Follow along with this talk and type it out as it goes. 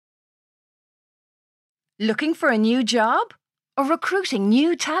Looking for a new job? Or recruiting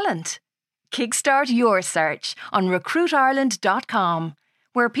new talent? Kickstart your search on recruitireland.com,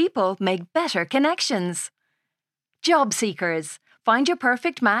 where people make better connections. Job seekers, find your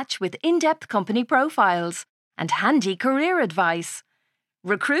perfect match with in-depth company profiles and handy career advice.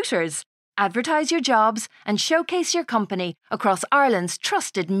 Recruiters, advertise your jobs and showcase your company across Ireland's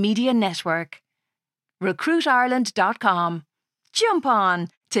trusted media network. recruitireland.com. Jump on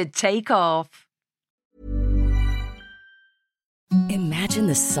to take off. Imagine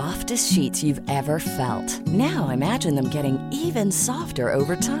the softest sheets you've ever felt. Now imagine them getting even softer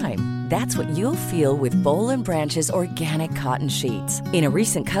over time. That's what you'll feel with Boll & Branch's organic cotton sheets. In a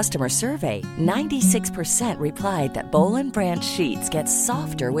recent customer survey, 96% replied that Boll & Branch sheets get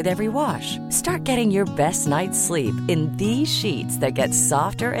softer with every wash. Start getting your best night's sleep in these sheets that get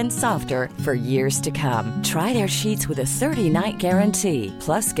softer and softer for years to come. Try their sheets with a 30-night guarantee.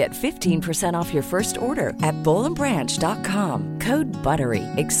 Plus, get 15% off your first order at bollandbranch.com. Code BUTTERY.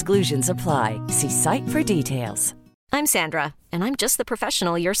 Exclusions apply. See site for details. I'm Sandra, and I'm just the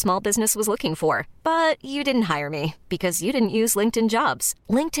professional your small business was looking for. But you didn't hire me because you didn't use LinkedIn Jobs.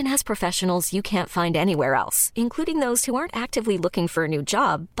 LinkedIn has professionals you can't find anywhere else, including those who aren't actively looking for a new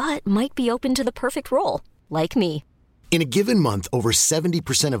job, but might be open to the perfect role, like me. In a given month, over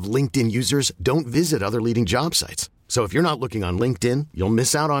 70% of LinkedIn users don't visit other leading job sites. So if you're not looking on LinkedIn, you'll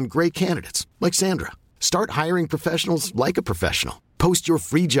miss out on great candidates like Sandra. Start hiring professionals like a professional. Post your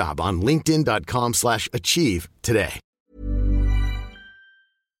free job on linkedin.com/achieve today.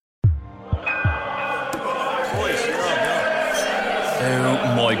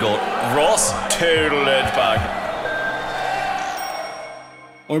 Oh my God. Ross total it back.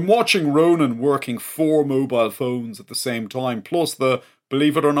 I'm watching Ronan working 4 mobile phones at the same time, plus the,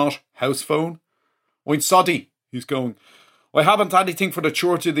 believe it or not, house phone. I'm soddy, he's going. I haven't anything for the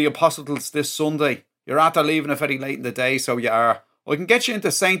Church of the Apostles this Sunday. You're after leaving it very late in the day, so you are. I can get you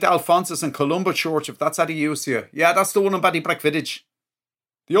into St. Alphonsus and Columba Church if that's any use to you. Yeah, that's the one in Ballybrack Village.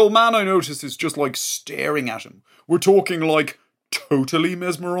 The old man, I notice, is just like staring at him. We're talking like totally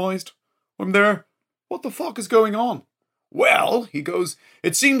mesmerised. I'm there. What the fuck is going on? Well, he goes,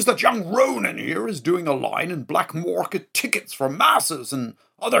 it seems that young Ronan here is doing a line in black market tickets for masses and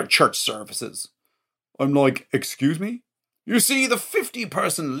other church services. I'm like, excuse me? You see, the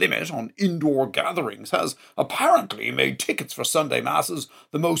 50-person limit on indoor gatherings has apparently made tickets for Sunday Masses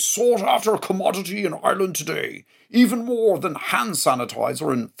the most sought-after commodity in Ireland today, even more than hand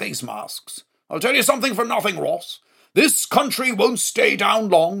sanitizer and face masks. I'll tell you something for nothing, Ross. This country won't stay down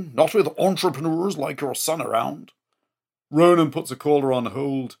long, not with entrepreneurs like your son around. Ronan puts a caller on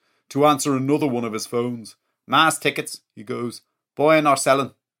hold to answer another one of his phones. Mass tickets, he goes, buying or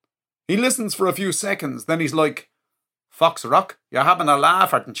selling. He listens for a few seconds, then he's like, Fox Rock? You're having a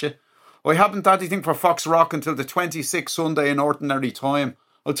laugh, aren't you? I haven't anything for Fox Rock until the 26th Sunday in ordinary time.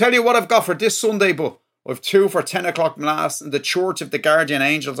 I'll tell you what I've got for this Sunday, but I've 2 for 10 o'clock Mass in the Church of the Guardian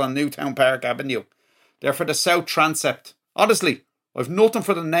Angels on Newtown Park Avenue. They're for the South Transept. Honestly, I've nothing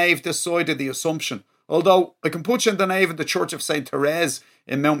for the nave this side of the Assumption, although I can put you in the nave in the Church of St. Therese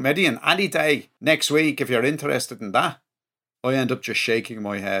in Mount Median any day next week if you're interested in that. I end up just shaking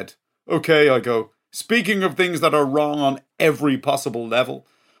my head. Okay, I go. Speaking of things that are wrong on every possible level,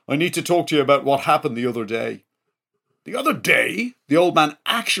 I need to talk to you about what happened the other day. The other day? The old man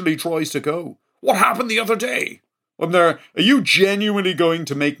actually tries to go. What happened the other day? I'm there. Are you genuinely going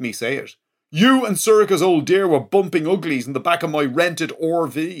to make me say it? You and Sorika's old dear were bumping uglies in the back of my rented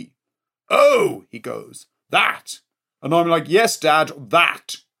RV. Oh, he goes, that. And I'm like, yes, Dad,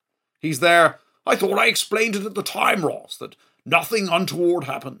 that. He's there. I thought I explained it at the time, Ross, that nothing untoward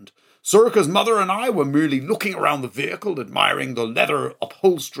happened. Sorika's mother and I were merely looking around the vehicle, admiring the leather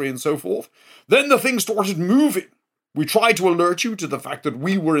upholstery and so forth. Then the thing started moving. We tried to alert you to the fact that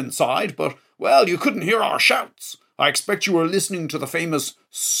we were inside, but, well, you couldn't hear our shouts. I expect you were listening to the famous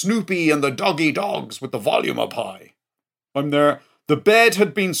Snoopy and the Doggy Dogs with the volume up high. I'm there. The bed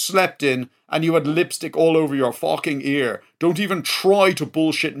had been slept in, and you had lipstick all over your fucking ear. Don't even try to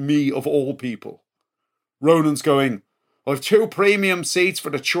bullshit me of all people. Ronan's going, I've 2 premium seats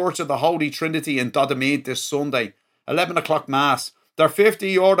for the Church of the Holy Trinity in Dodamead this Sunday, 11 o'clock Mass. They're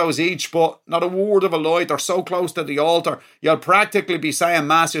 €50 each, but not a word of a lie, they're so close to the altar, you'll practically be saying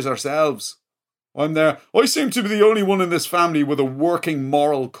Masses yourselves. I'm there. I seem to be the only one in this family with a working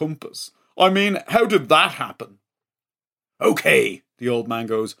moral compass. I mean, how did that happen? Okay, the old man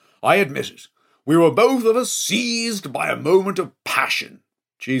goes, I admit it. We were both of us seized by a moment of passion.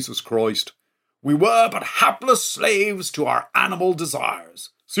 Jesus Christ. We were but hapless slaves to our animal desires.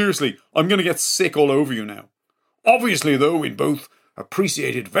 Seriously, I'm going to get sick all over you now. Obviously, though, we'd both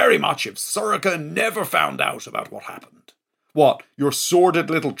appreciate it very much if Sorcha never found out about what happened. What, your sordid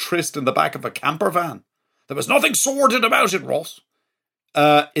little tryst in the back of a camper van? There was nothing sordid about it, Ross.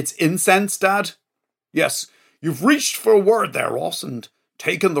 It's incense, Dad? Yes, you've reached for a word there, Ross, and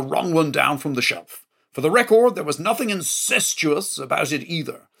taken the wrong one down from the shelf. For the record, there was nothing incestuous about it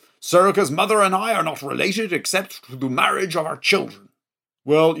either. Sorcha's mother and I are not related except through the marriage of our children.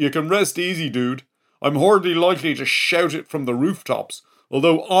 Well, you can rest easy, dude. I'm hardly likely to shout it from the rooftops.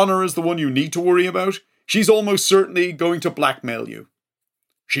 Although Honor is the one you need to worry about, she's almost certainly going to blackmail you.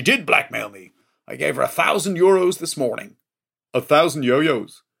 She did blackmail me. I gave her €1,000 this morning. 1,000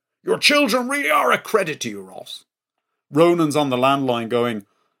 yo-yos? Your children really are a credit to you, Ross. Ronan's on the landline going,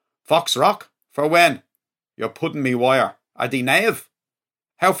 Fox Rock? For when? You're putting me wire. Are they native?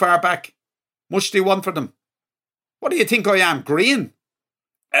 How far back? Much do you want for them? What do you think I am, green?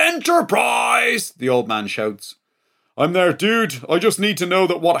 Enterprise! The old man shouts. I'm there, dude. I just need to know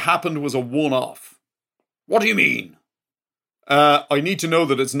that what happened was a one-off. What do you mean? I need to know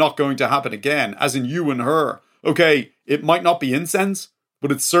that it's not going to happen again, as in you and her. Okay, it might not be incense,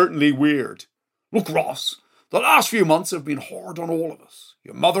 but it's certainly weird. Look, Ross, the last few months have been hard on all of us.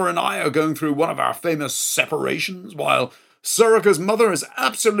 Your mother and I are going through one of our famous separations, while Sorcha's mother is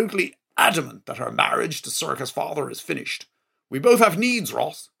absolutely adamant that her marriage to Sorcha's father is finished. We both have needs,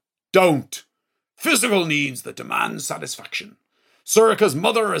 Ross. Don't. Physical needs that demand satisfaction. Sorcha's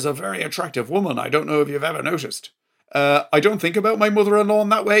mother is a very attractive woman. I don't know if you've ever noticed. I don't think about my mother-in-law in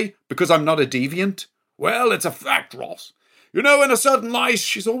that way because I'm not a deviant. Well, it's a fact, Ross. You know, in a certain light,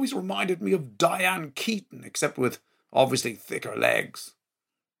 she's always reminded me of Diane Keaton, except with obviously thicker legs.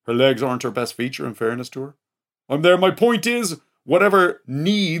 Her legs aren't her best feature, in fairness to her. I'm there. My point is, whatever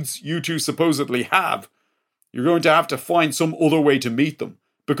needs you two supposedly have, you're going to have to find some other way to meet them,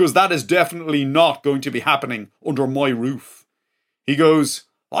 because that is definitely not going to be happening under my roof. He goes,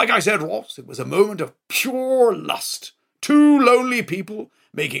 like I said, Ross, it was a moment of pure lust. Two lonely people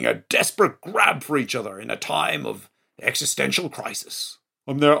making a desperate grab for each other in a time of existential crisis.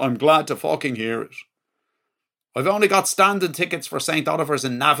 I'm there. I'm glad to fucking hear it. I've only got standing tickets for St. Oliver's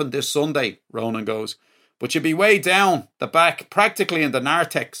in Navan this Sunday, Ronan goes. But you'll be way down the back, practically in the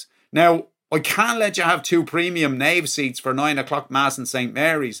narthex. Now, I can't let you have 2 premium nave seats for 9 o'clock Mass in St.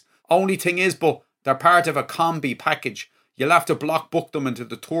 Mary's. Only thing is, but they're part of a combi package. You'll have to block book them into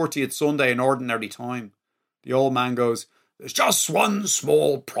the 30th Sunday in ordinary time. The old man goes, there's just one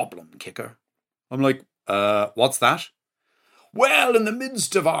small problem, Kicker. I'm like, what's that? Well, in the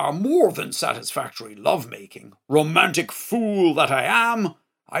midst of our more than satisfactory lovemaking, romantic fool that I am,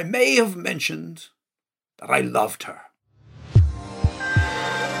 I may have mentioned that I loved her.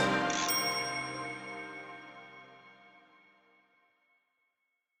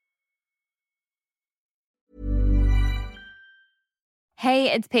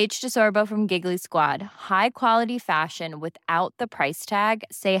 Hey, it's Paige DeSorbo from Giggly Squad. High quality fashion without the price tag.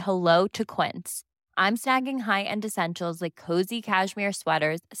 Say hello to Quince. I'm snagging high-end essentials like cozy cashmere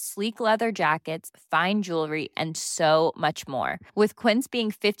sweaters, sleek leather jackets, fine jewelry, and so much more. With Quince being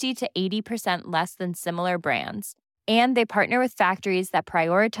 50 to 80% less than similar brands. And they partner with factories that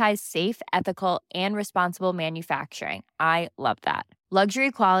prioritize safe, ethical, and responsible manufacturing. I love that.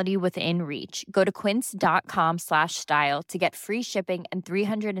 Luxury quality within reach. Go to quince.com/style to get free shipping and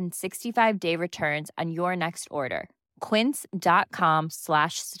 365-day returns on your next order.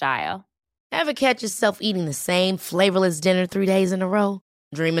 Quince.com/style. Ever catch yourself eating the same flavorless dinner 3 days in a row?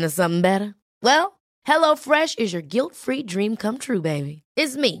 Dreaming of something better? Well, HelloFresh is your guilt-free dream come true, baby.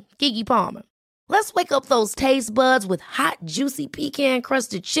 It's me, Keke Palmer. Let's wake up those taste buds with hot, juicy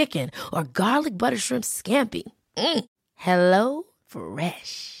pecan-crusted chicken or garlic butter shrimp scampi.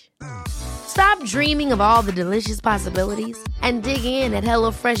 HelloFresh. Stop dreaming of all the delicious possibilities and dig in at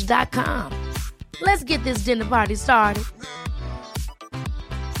HelloFresh.com. Let's get this dinner party started.